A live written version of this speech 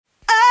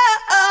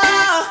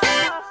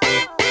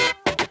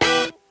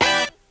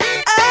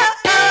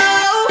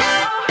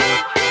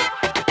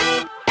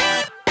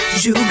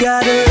You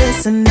gotta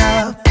listen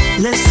up,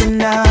 listen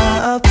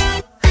up.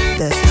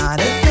 There's not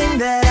a thing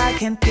that I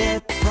can't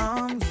get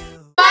from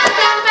you.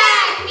 Welcome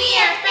back,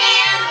 Mir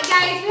fam!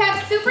 Guys, we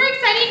have super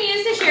exciting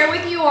news to share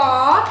with you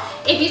all.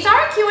 If you saw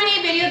our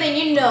Q&A video, then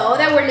you know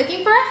that we're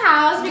looking for a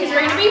house because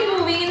we're gonna be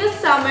moving in the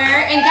summer.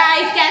 And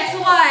guys, guess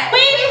what?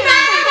 We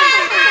found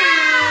a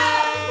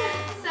house!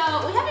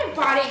 So we haven't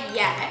bought it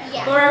yet.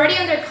 Yeah. But we're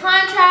already under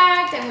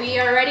contract and we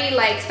already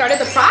started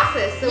the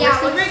process. So we're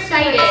super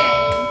excited.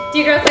 Do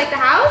you girls like the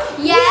house?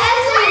 Yes,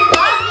 we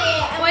love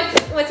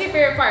it. What's your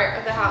favorite part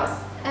of the house?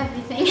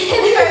 Everything. It's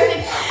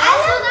perfect.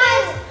 Also,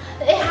 guys,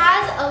 it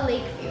has a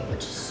lake view,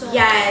 which is so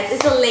nice.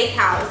 It's a lake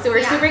house, so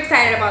we're super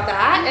excited about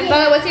that. And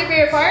Bella, what's your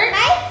favorite part?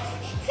 My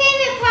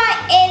favorite part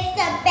is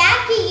the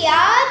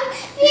backyard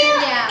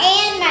view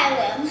and my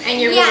room. And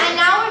your room. Yeah, and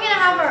now we're gonna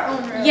have our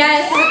own room.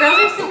 Yes, so the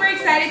girls are super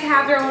excited to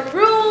have their own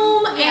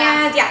room,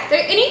 and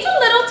it needs a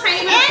little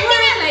tiny bit of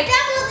work,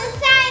 double the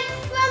size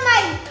for my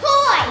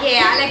toy.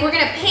 Yeah, we're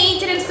gonna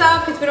paint it and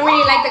stuff because we don't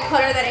really like the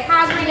color that it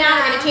has right now.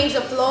 We're gonna change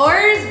the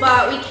floors,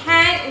 but we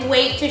can't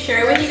wait to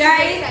share it with you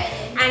guys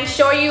and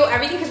show you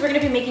everything because we're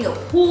gonna be making a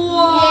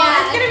pool.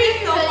 Yeah, it's gonna be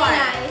so fun.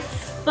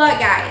 Nice. But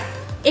guys,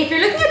 if you're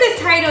looking at this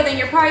title, then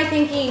you're probably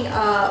thinking,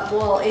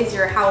 well, is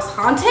your house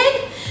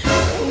haunted?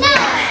 No.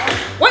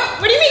 What?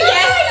 What do you mean?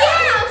 Yes.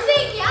 Yeah, I'm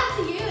saying yeah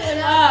to you.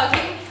 Oh,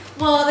 okay.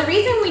 Well, the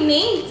reason we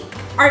named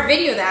our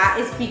video that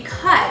is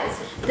because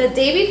the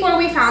day before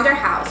we found our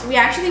house, we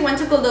actually went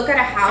to go look at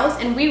a house,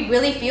 and we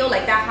really feel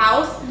like that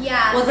house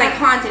was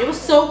haunted. It was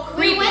so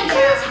creepy. We went to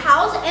this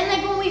house,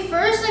 and when we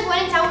first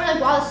went inside, we were like,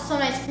 wow, this is so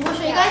nice. We'll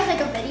show you guys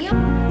a video.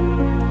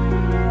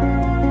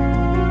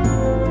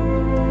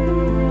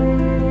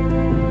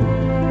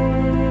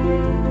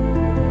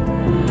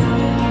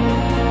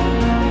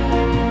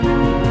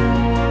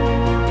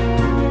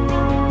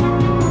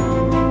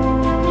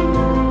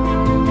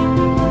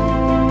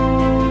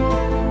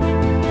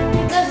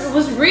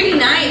 Really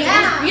nice. It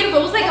was beautiful.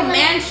 It was like a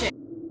mansion.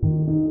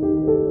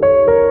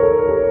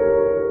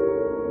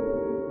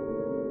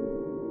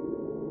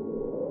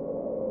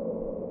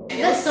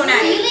 It was so nice.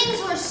 The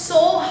ceilings were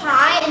so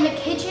high and the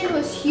kitchen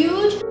was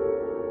huge.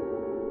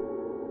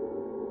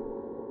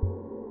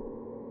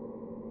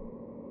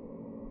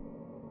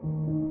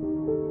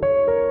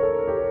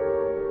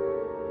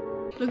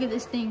 Look at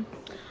this thing.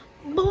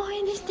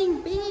 Boy, this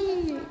thing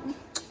big.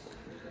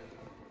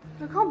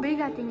 Look how big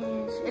that thing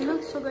is. It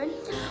looks so good.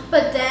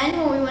 But then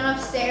when we went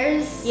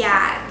upstairs,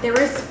 there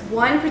was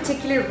one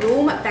particular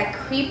room that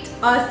creeped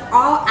us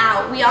all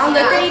out. We all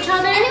looked at each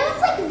other. And it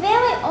was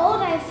very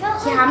old. I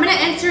felt I'm gonna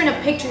enter in a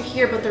picture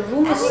here, but the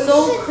room was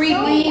so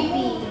creepy.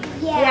 And the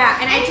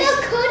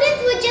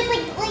curtains were just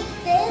like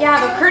this.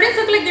 Yeah, the curtains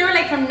looked like they were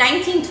from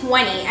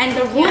 1920, and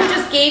the room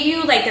just gave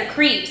you the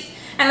creeps.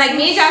 And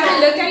me and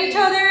Jasmine looked at each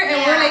other, and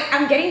we're like,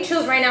 I'm getting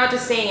chills right now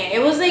just saying it.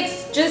 It was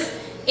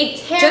it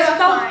just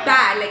felt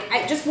bad.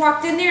 I just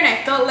walked in there and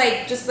I felt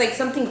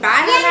something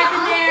bad had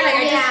happened there.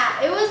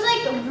 It was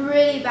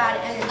really bad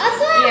energy.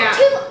 Also, I have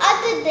two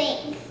other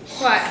things.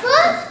 What?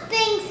 First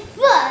things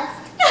first.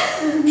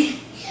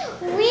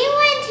 We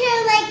went to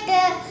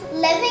the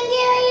living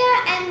area,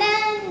 and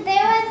then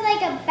there was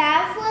a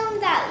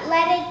bathroom that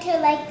led it to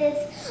this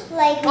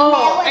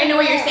I know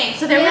what you're saying.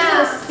 So there was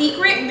a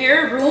secret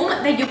mirror room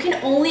that you can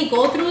only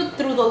go through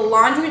the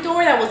laundry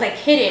door that was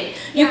hidden.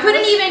 You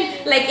couldn't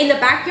even in the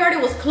backyard.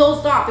 It was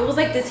closed off. It was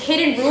this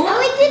hidden room. And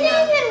we didn't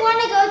even want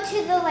to go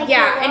to the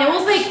and it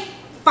was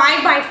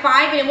 5 by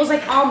 5, and it was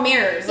all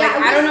mirrors.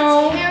 I don't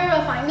know.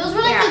 Terrifying. Those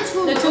were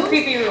the two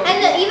creepy rooms.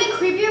 And the even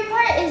creepier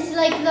part is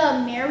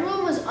the mirror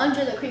room was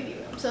under the creepy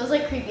room. So it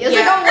was creepy. It was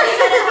on one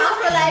side of the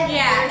house for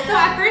So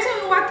at first when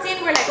we walked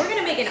in, we're we're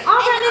gonna make an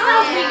offer on this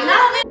house. We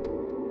love it.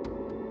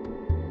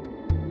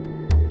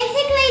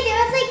 Basically, there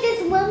was this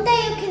room that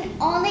you can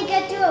only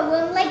get to a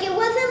room. It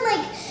wasn't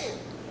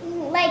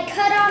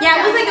cut off.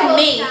 Yeah, it was a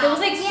maze. It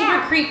was super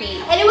creepy.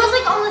 And it was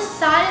on the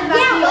side of the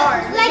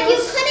backyard. You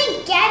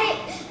couldn't get it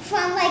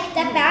from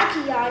the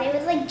backyard. It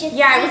was just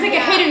it was a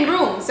hidden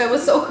room, so it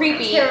was so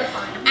creepy.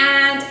 Terrifying.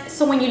 And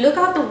so when you look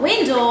out the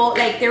window,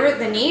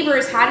 the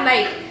neighbors had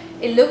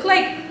it looked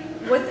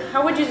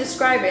how would you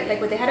describe it?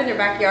 What they had in their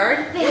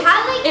backyard? They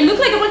had it looked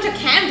like a bunch of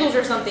candles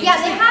or something. Yeah,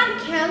 they had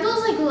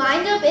candles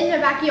lined up in their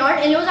backyard,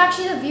 and it was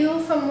actually the view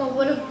from what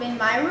would have been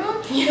my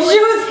room. She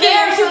was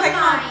scared. She was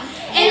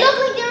it looked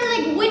like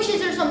they were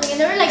witches or something, and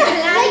they were they were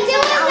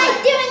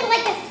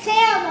doing a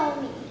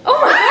ceremony. Oh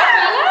my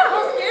god,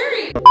 how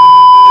scary.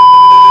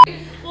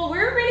 Well,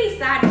 we're really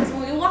sad because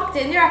when we walked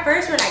in there at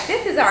first, we're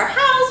this is our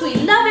house. We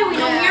love it. We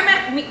know Mir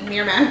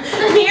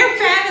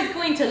fam is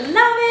going to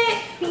love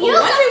it. But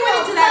once we went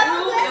into that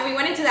room and we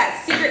went into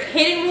that secret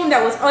hidden room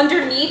that was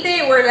underneath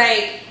it, we're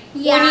and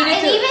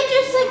even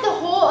just the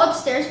whole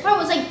upstairs part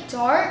was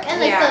dark,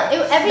 and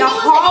everything the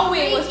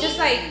hallway was just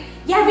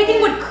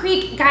everything would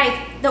creak, guys.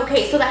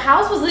 Okay, so the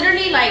house was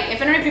literally I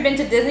don't know if you've been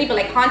to Disney,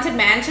 but Haunted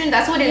Mansion.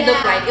 That's what it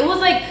looked like. It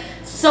was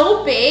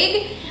so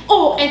big.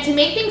 Oh, and to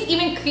make things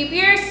even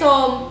creepier,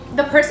 so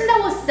the person that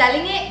was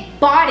selling it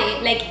bought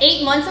it like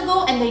 8 months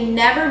ago and they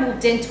never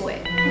moved into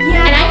it.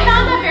 Yeah. And I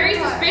found that very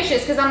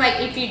suspicious because I'm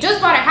like, if you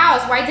just bought a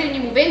house, why didn't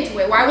you move into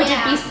it? Why would you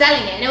be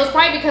selling it? And it was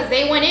probably because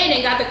they went in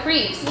and got the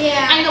creeps.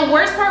 Yeah. And the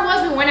worst part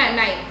was we went at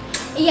night.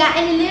 Yeah,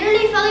 and it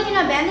literally felt like an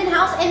abandoned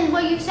house. And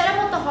what you said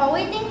about the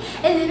hallway thing,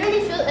 it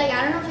literally feels like,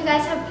 I don't know if you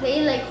guys have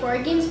played like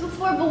horror games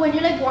before, but when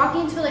you're like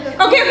walking into like a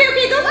Okay,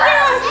 don't scare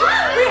us.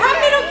 We have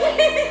little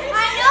kids.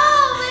 I know,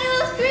 but it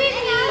was creepy.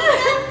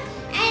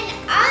 And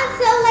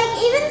also, like,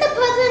 even the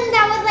person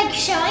that was like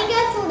showing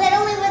us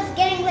literally was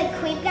getting like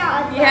creeped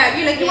out as well. Yeah,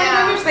 you're like, you want to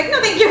go? You're just like, no,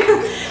 thank you.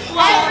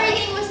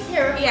 Everything was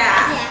terrifying.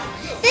 Yeah.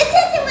 This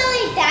isn't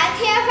really that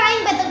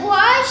terrifying, but the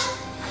garage,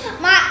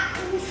 my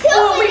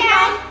super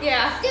dad,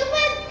 Yeah.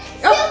 super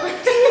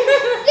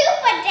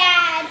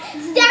dad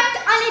stepped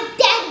on a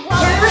dead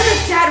roach. There was a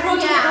dead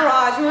roach in the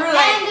garage. We were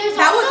like, And there's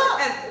that also-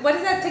 was, what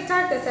is that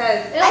TikTok that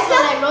says? It also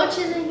like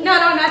roaches in here. No,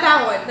 not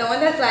that one. The one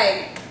that's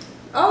like,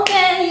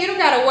 okay, you don't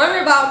gotta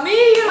worry about me.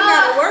 You don't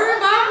gotta worry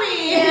about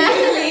me.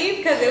 Yeah. Leave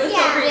because it was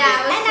so creepy.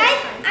 Yeah, it was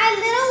And I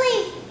literally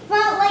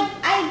felt like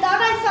I thought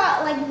I saw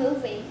it like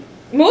moving.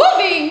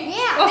 Moving.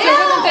 Yeah. Oh, so it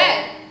wasn't dead.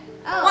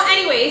 Oh. Well,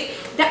 anyways,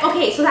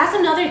 okay, so that's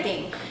another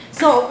thing.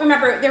 So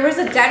remember, there was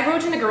a dead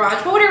roach in the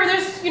garage, but whatever.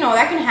 There's,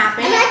 that can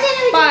happen. And I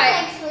didn't but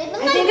like sleep.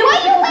 I'm I like, think it why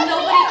was you because wake me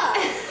nobody. up?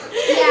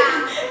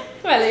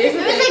 Yeah. Well, here's the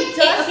There was, thing. like,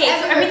 dust Okay, so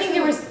everywhere, everything too.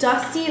 there was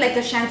dusty. Like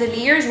the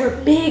chandeliers were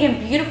big and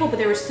beautiful, but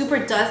they were super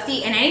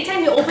dusty. And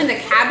anytime you opened the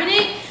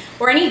cabinet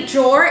or any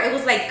drawer, it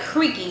was like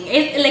creaking.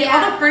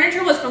 All the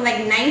furniture was from like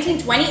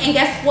 1920. And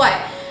guess what?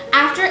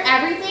 After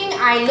everything,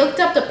 I looked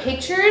up the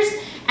pictures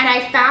and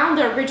I found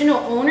the original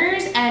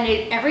owners and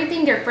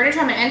everything, their furniture.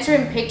 I'm gonna enter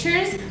in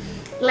pictures.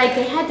 Like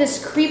they had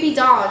this creepy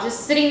doll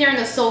just sitting there on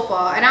the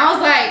sofa, and I was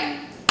like,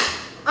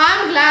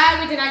 I'm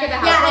glad we did not get the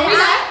house. Yeah, when and we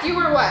left, you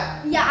were what?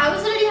 Yeah, I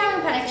was literally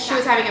having a panic attack. She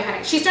was having a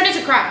panic. She started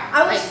to cry.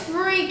 I was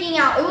freaking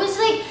out. It was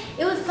like,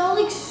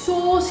 felt like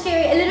so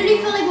scary. It literally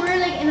felt like we were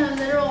like in a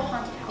literal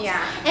haunted house.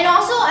 Yeah. And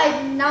also,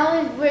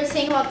 now we're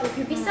saying about the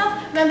creepy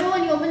stuff. Remember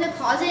when you opened the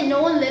closet,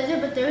 no one lived there,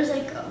 but there was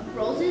like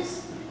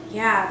roses?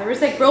 Yeah, there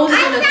was like roses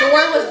and the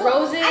door was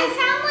roses. I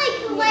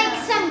found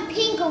like some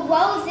pink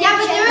roses. Yeah,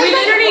 but there was We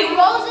like literally-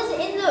 roses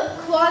in the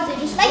closet,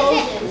 just like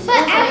roses. but It was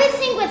like-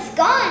 everything was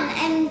gone,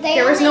 and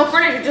There was no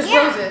furniture, just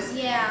roses.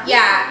 Yeah.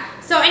 Yeah.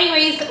 So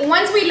anyways,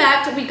 once we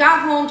left, we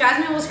got home,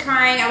 Jasmine was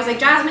crying. I was like,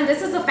 Jasmine,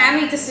 this is a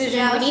family decision.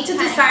 Yeah, we need to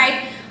it's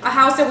decide a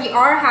house that we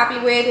are happy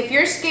with. If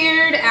you're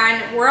scared,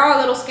 and we're all a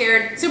little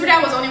scared. Super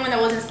Dad was the only one that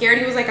wasn't scared.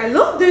 He was like, I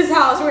love this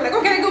house. We were like,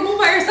 okay, go move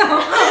by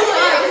yourself.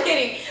 I was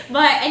kidding.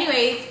 But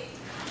anyways,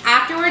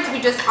 afterwards, we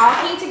just all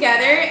came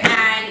together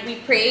and we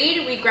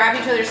prayed. We grabbed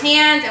each other's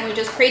hands and we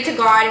just prayed to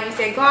God and we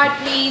said, God,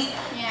 please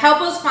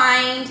help us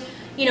find,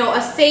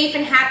 a safe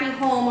and happy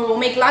home where we'll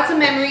make lots of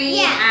memories.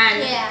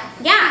 And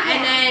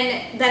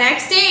then the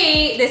next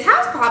day, this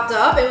house popped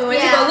up and we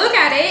went to go look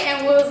at it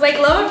and it was like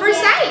love at first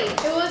sight.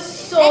 It was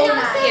so And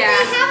nice. also they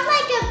have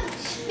like a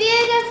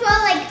beautiful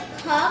like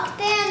park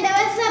there, and there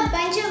was a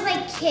bunch of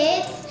like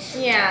kids.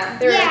 Yeah,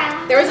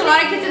 there was a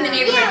lot of kids in the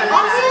neighborhood. Yeah, by the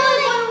Also, time.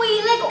 like when we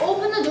like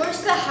opened the doors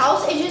to the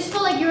house, it just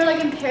felt like you were like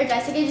in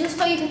paradise. Like it just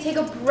felt you could take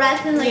a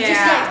breath and like just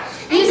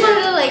like you just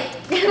wanted to like.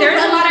 There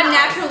was a run lot the of house.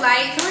 natural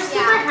light, so we're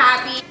super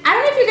happy. I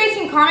don't know if you guys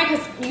can comment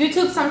because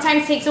YouTube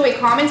sometimes takes away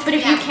comments, but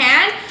if you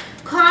can,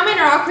 comment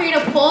or I'll create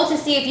a poll to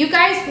see if you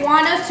guys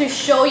want us to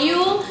show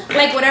you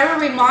like whatever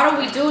remodel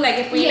we do, like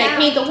if we like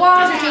paint the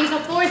walls or change the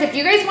floors. If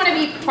you guys want to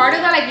be part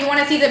of that, like you want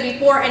to see the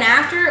before and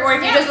after, or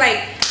if you just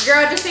like,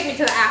 girl, just take me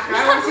to the after.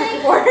 I want to see the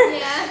before.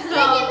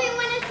 Like if we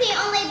want to see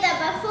only the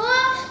before,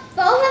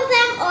 both of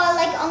them, or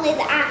like only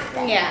the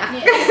after. Yeah.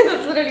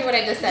 That's literally what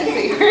I just said to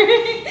you.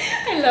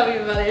 I love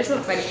you, mother. You're so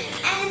funny.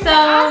 And So,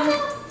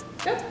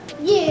 also,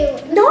 you.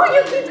 no,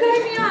 you keep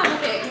cutting me off.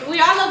 Okay, we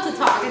all love to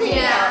talk. As you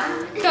can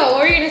tell. So,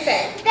 what were you gonna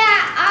say?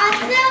 That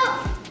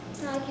also.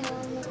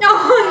 No,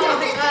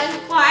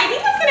 well, I think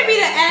that's gonna be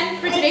the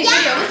end for today's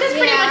video. It's just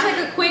pretty much like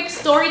a quick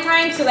story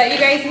time so that you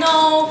guys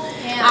know.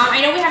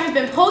 I know we haven't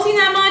been posting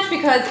that much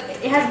because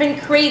it has been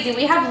crazy.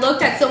 We have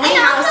looked at so many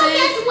And also, houses.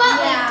 guess what?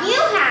 Like,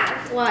 you have.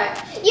 What?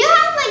 You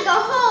have like a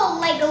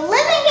whole like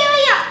living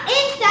area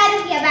inside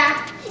of your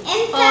bath.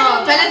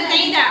 Inside of Bella's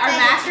saying that our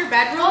master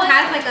bedroom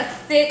has like a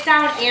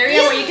sit-down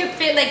area where you can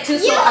fit like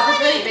 2 sofas. It's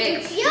really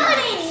big. You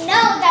already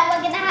know that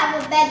we're gonna have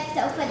a bed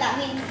sofa. That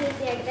means you're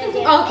gonna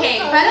do.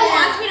 Okay, Bella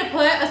wants me to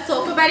put a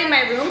sofa bed in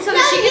my room so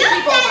that she can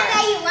sleep You said over.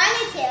 that you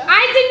wanted to.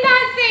 I did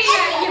not say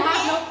that. You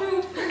have no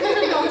proof.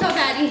 Don't tell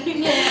Daddy.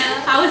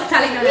 I was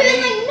telling her You that.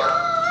 were like, no,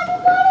 I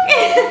don't want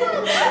it.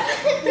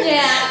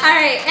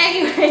 Alright,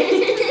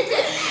 anyway.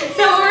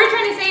 So what we're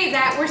trying to say is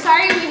that we're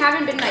sorry we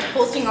haven't been like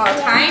posting all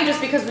the time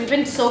just because we've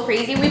been so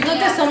crazy. We've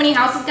looked at so many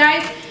houses,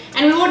 guys,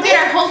 and we won't get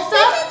our hopes This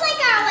up. is like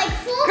our like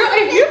full. Girl,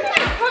 if you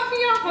can cut me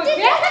off This is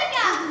again. like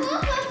our full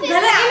fulfilled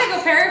Bella ain't house. like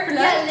a parrot for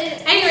love.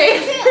 Anyway.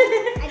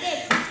 I did.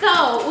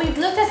 So we've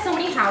looked at so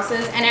many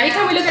houses, and every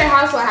time we look at a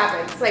house, what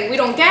happens? Like we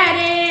don't get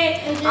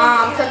it.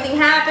 Something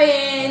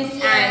happens,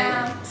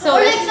 and So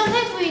or like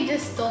sometimes we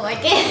just don't like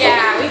it.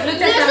 yeah, we've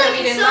looked at There's some that like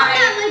we didn't some like.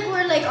 that like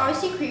were like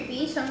obviously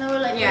creepy. Some that were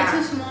like way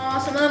too small.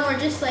 Some of them were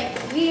just like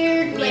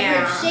weird, like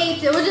weird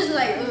shapes. It was just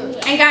like ugh.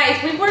 And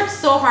guys, we've worked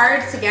so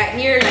hard to get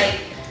here. Like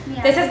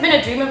this has been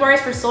a dream of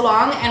ours for so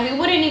long, and we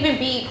wouldn't even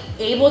be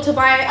able to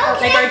buy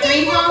like our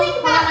dream home.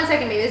 Hold on one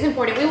second, baby. This is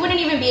important. We wouldn't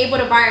even be able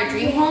to buy our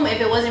dream home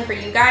if it wasn't for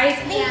you guys.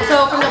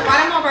 So from the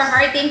bottom of our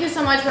heart, thank you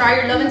so much for all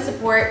your love and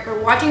support, for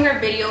watching our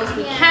videos.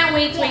 We can't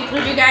wait to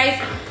include you guys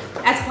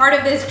as part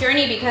of this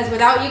journey, because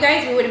without you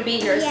guys, we wouldn't be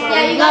here. So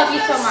we love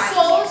you so much.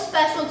 So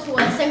special to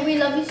us. Like we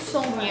love you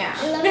so much.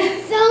 I love you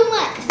so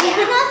much.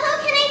 And also,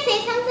 can I say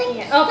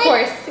something? Of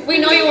course. We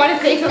know you want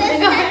to say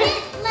something.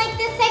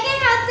 The second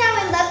house that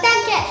we looked at,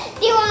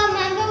 do you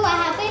remember what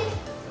happened?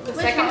 The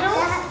second house?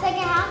 The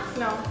second house?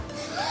 No.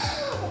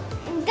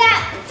 That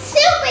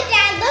super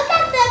dad looked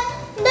at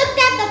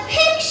the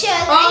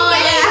pictures Oh,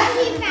 and guess yeah. what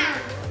he found?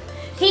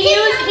 He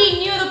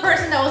knew the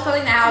person that was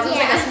selling the house. It was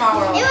like a small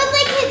world. It was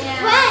like his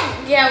friend.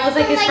 Yeah, it was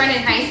like his Like- friend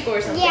in high school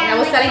or something Yeah, that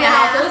was like selling the that.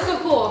 house. It was so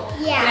cool.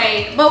 Yeah.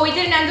 Like, but we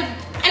didn't end up.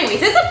 Anyways,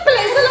 it's a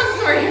long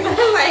story. But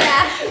like,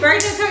 we're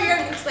gonna tell you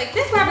just like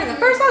this happened in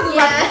the first house, this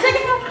happened in the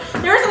second house.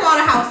 There was a lot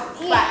of houses.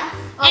 Yeah.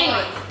 But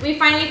anyways, we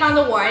finally found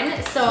the one.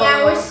 So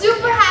Yeah, we're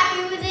super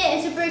happy with it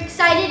and super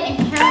excited and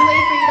can't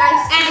wait for you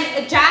guys to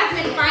and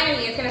Jasmine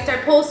finally is gonna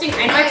start posting.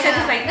 I know I've said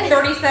this like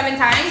 37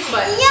 times,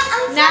 but Yeah,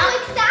 I'm now so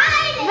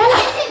excited.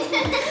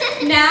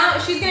 now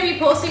she's gonna be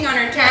posting on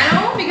her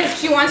channel because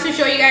she wants to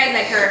show you guys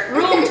like her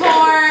room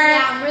tour.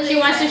 I'm really She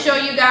wants to show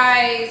you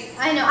guys.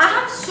 I know. I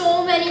have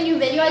so many new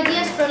video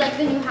ideas for like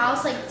the new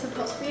house, like to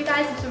post for you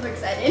guys. I'm super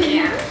excited.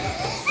 Yeah.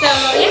 So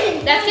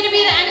yeah, that's gonna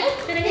be the end.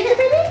 Did I hit you,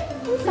 baby?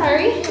 I'm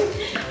sorry.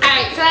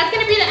 Alright, so that's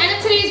gonna be the end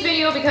of today's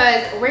video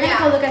because we're gonna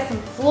go look at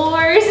some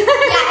floors.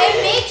 Yeah, and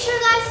make sure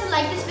guys to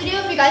like this video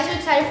if you guys are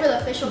excited for the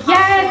official house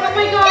Yes, tour. oh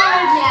my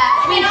god.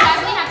 Yeah. We And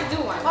definitely have to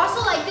do one.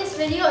 also like this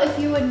video if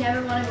you would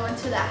never want to go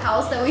into that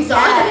house that we saw.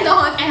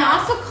 And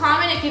also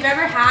comment if you've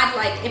ever had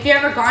like, if you've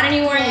ever gone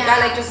anywhere and you got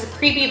like just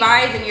creepy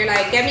vibes and you're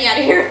like, get me out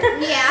of here.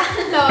 Yeah.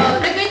 So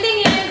the good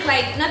thing is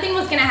like nothing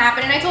was gonna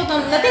happen, and I told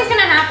them nothing's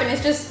gonna happen.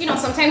 It's just, you know,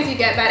 sometimes you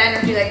get bad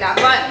energy like that.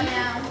 But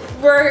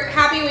we're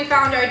happy we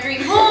found our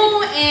dream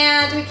home,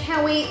 and we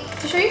can't wait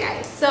to show you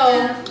guys.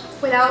 So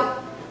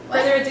without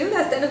further ado,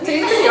 that's the end of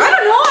today's video. I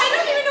don't know. I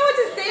don't even know what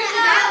to say. I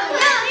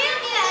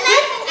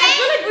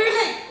feel like we're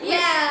like,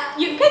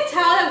 you could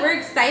tell that we're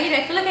excited.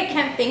 I feel like I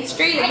can't think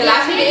straight like the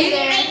last few days,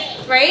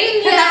 right?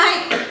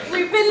 Because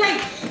we've been like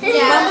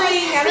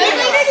mumbling. I don't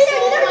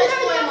know.